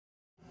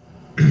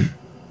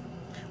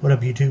What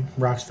up, YouTube?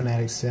 Rocks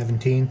Fanatic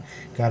 17.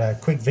 Got a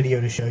quick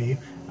video to show you.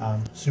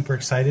 Super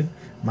excited.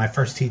 My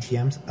first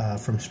TTMs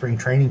from Spring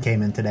Training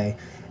came in today,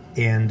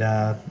 and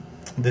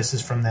this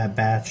is from that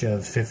batch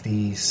of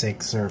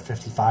 56 or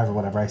 55 or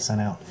whatever I sent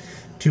out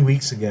 2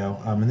 weeks ago.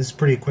 And this is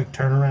pretty quick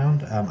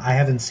turnaround. I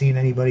haven't seen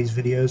anybody's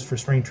videos for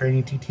Spring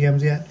Training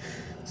TTMs yet.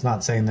 It's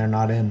not saying they're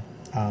not in,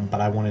 but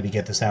I wanted to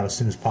get this out as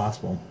soon as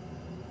possible.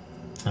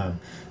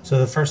 So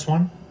the first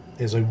one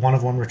is a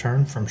one-of-one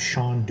return from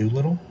Sean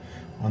Doolittle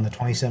on the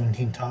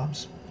 2017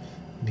 tops.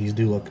 These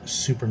do look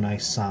super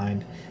nice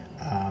signed.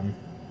 A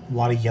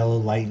lot of yellow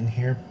light in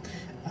here,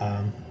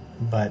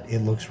 but it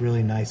looks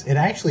really nice. It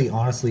actually,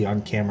 honestly,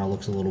 on camera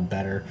looks a little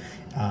better.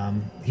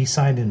 He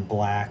signed in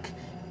black,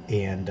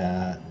 and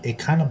it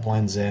kind of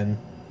blends in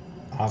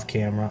off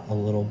camera a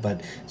little,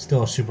 but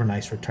still a super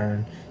nice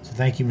return. So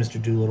thank you,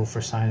 Mr. Doolittle,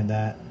 for signing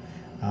that.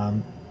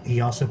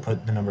 He also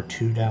put the number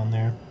 2 down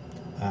there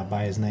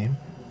by his name.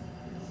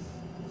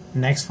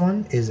 Next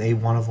one is a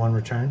one-of-one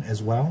return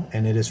as well,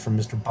 and it is from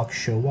Mr. Buck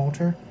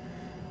Showalter,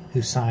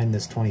 who signed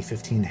this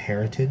 2015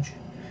 Heritage.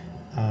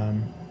 I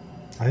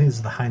think this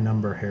is the high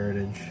number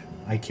Heritage.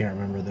 I can't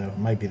remember though. It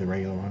might be the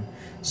regular one.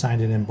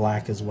 Signed it in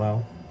black as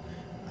well.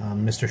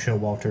 Mr.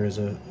 Showalter is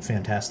a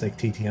fantastic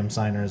TTM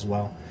signer as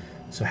well,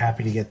 so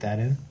happy to get that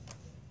in.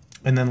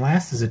 And then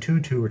last is a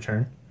 2-2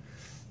 return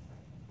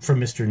from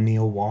Mr.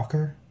 Neil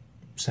Walker.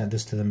 Sent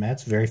this to the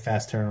Mets. Very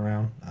fast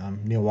turnaround.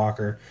 Neil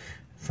Walker,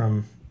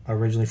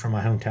 originally from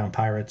my hometown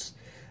Pirates.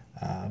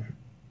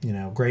 You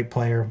know, great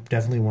player.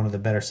 Definitely one of the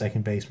better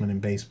second basemen in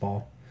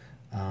baseball.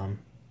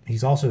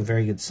 He's also a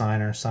very good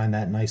signer. Signed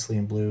that nicely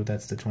in blue.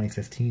 That's the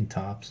 2015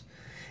 tops.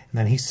 And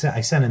then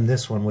I sent him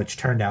this one, which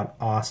turned out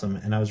awesome,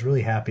 and I was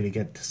really happy to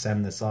get to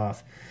send this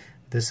off.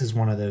 This is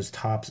one of those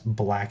tops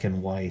black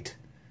and white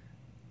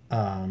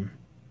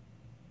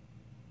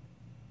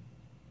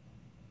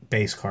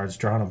base cards.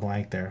 Drawing a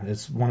blank there.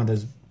 It's one of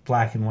those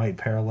black and white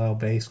parallel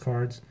base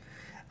cards.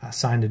 I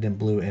signed it in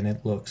blue, and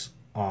it looks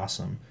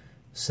awesome.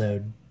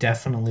 So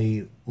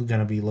definitely going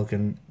to be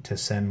looking to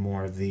send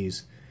more of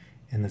these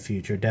in the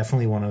future.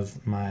 Definitely one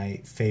of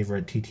my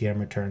favorite TTM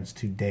returns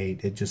to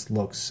date. It just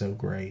looks so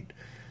great.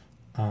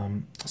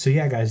 So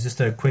yeah, guys,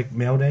 just a quick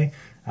mail day.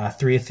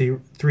 3 of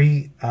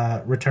 3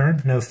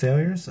 returned, no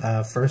failures.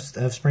 First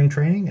of spring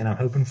training, and I'm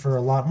hoping for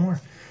a lot more.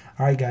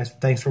 All right, guys,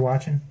 thanks for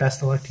watching.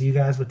 Best of luck to you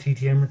guys with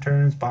TTM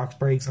returns, box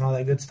breaks, and all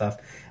that good stuff.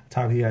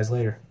 Talk to you guys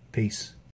later. Peace.